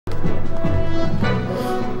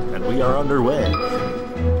we are underway.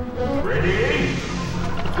 Ready?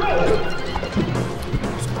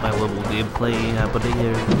 My little gameplay happening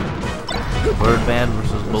here. Birdman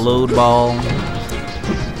versus Balloon Ball.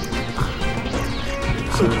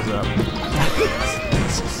 This is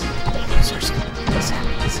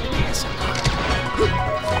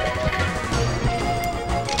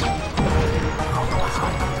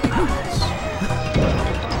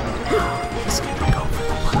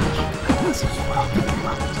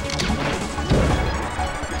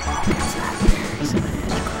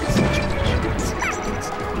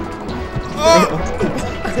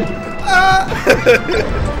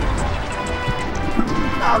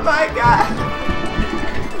Oh my god!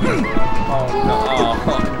 Oh no, no.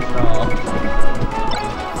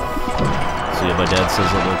 So yeah, my dad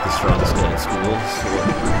says I'm like the strongest guy in school. So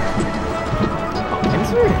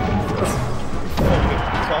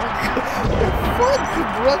Fuck,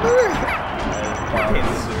 brother!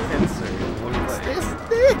 Pincer. Stay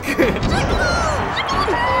stick!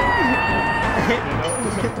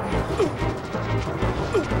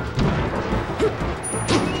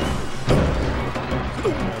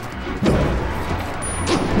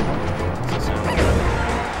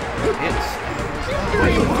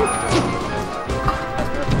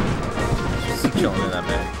 Just chilling in that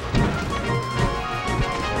bag.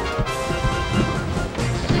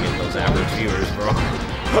 Get those average viewers, bro.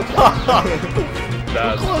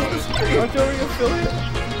 That's close the street! Aren't you already affiliate?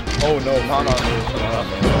 Oh no, not on me.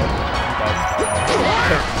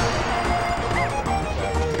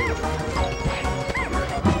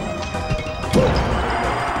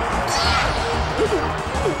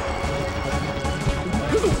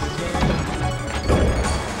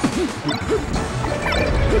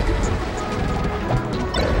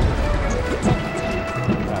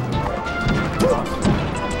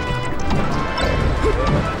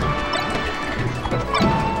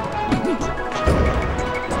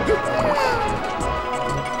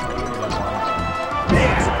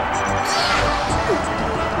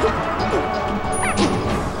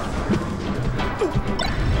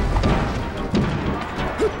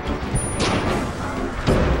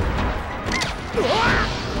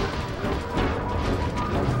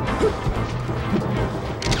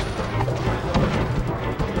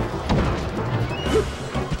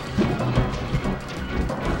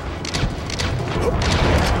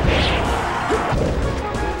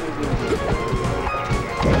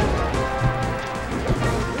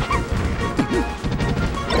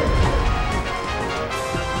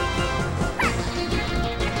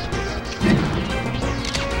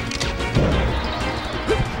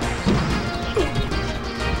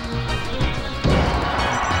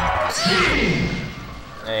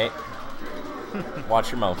 Hey,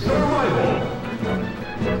 watch your mouth.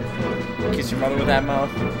 Kiss your mother with that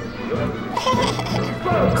mouth. You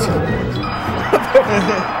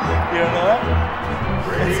don't know that?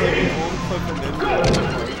 It's like an old clip from Ninja,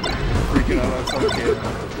 freaking out on some kid.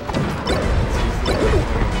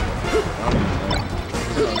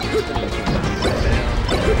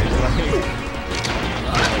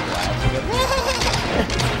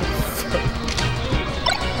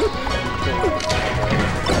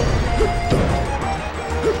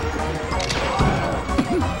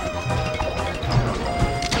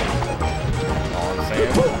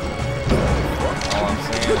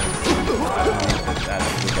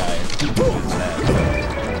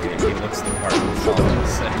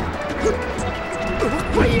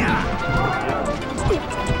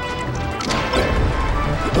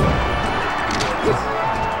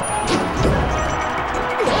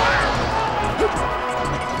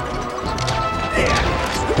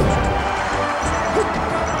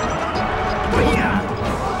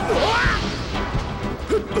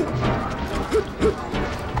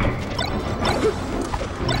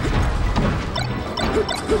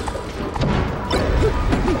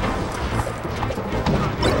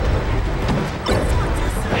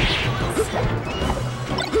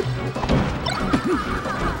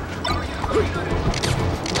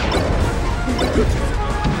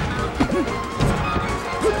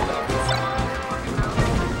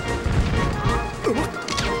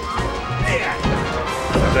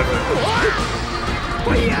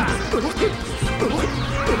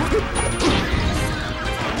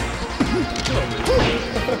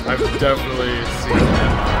 I've definitely seen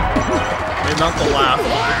that. I mean, not the laugh.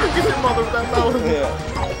 Get your mother with that mouth. Yeah.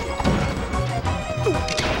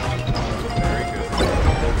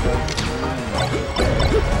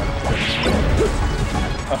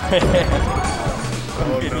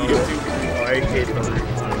 Oh no. Oh, I hate the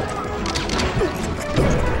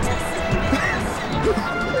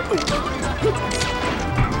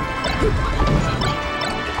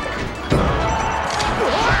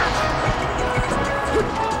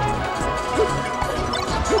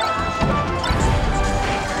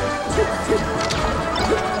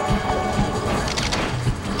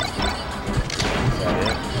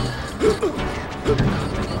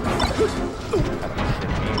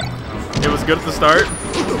good at the start?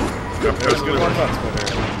 There's good ones on Twitter.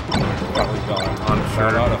 Probably gone. I'm sure.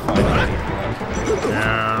 Shout out a fighting game.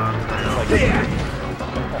 Yeah.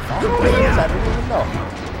 I didn't even know.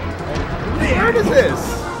 Whose bird is this?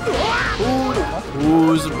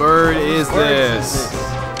 Whose bird is this?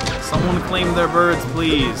 Someone claim their birds,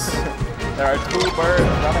 please. There are 2 birds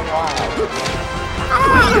running wild.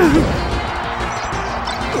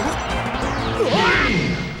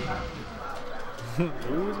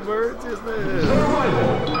 Whose birds is this?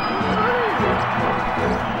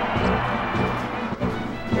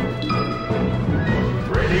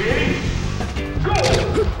 Ready? Go!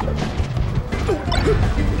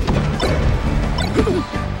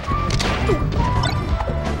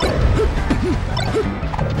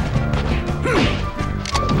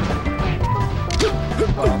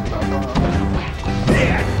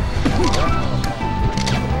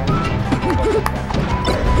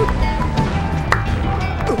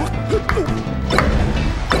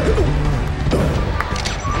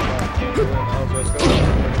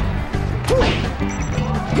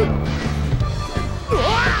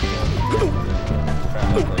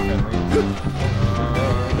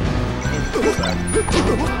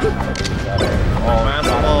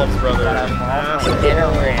 Massive balls, brother. Massive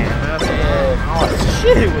balls. Oh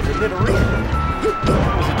shit, it was a Nidorino. It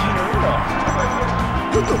was a Ginorino.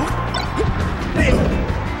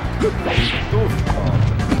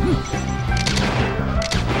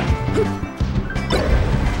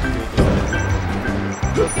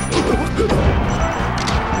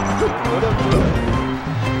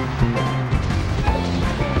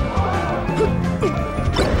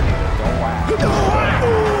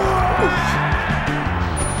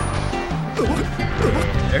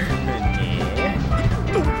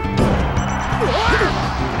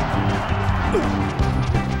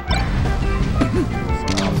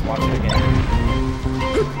 Let's watch it again.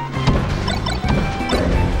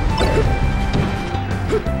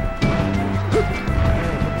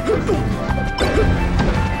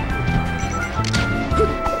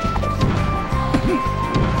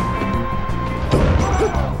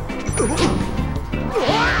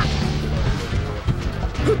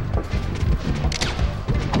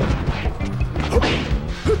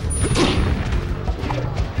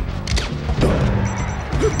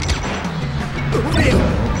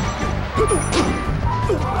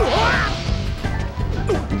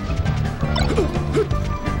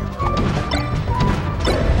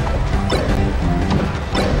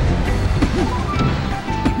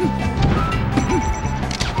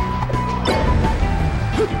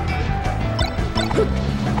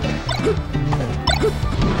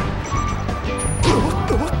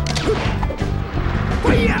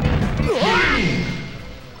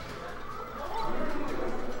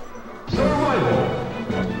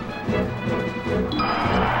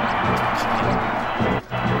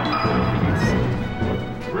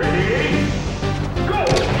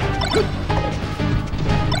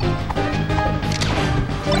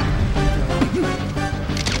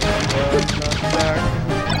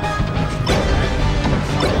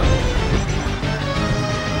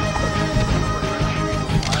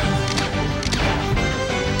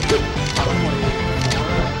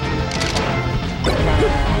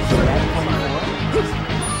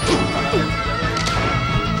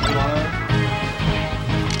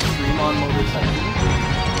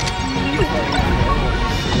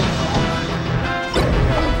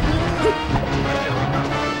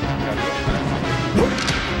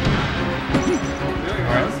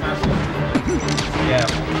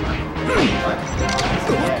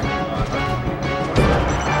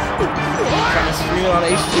 On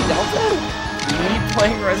HD Delta? Me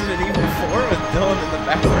playing Resident Evil 4 with Dylan in the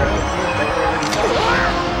background.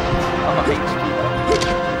 Oh, HD Delta.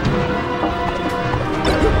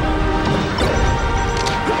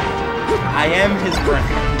 I am his friend.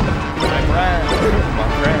 My friend. My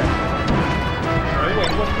friend.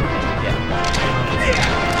 Wait, what? Yeah. Yeah!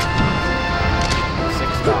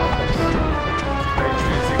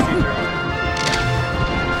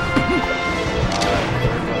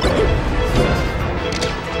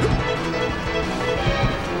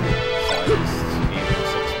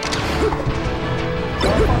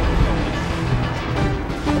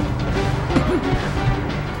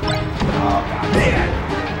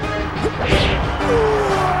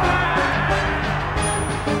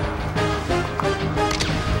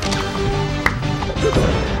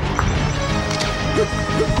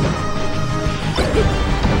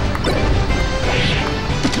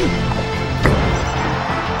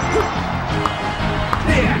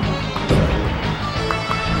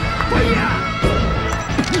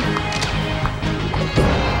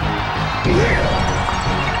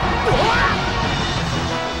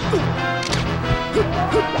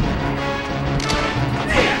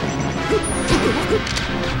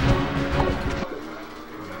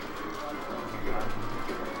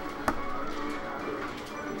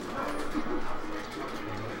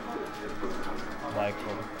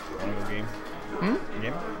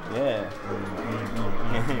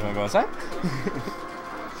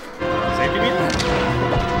 maybe?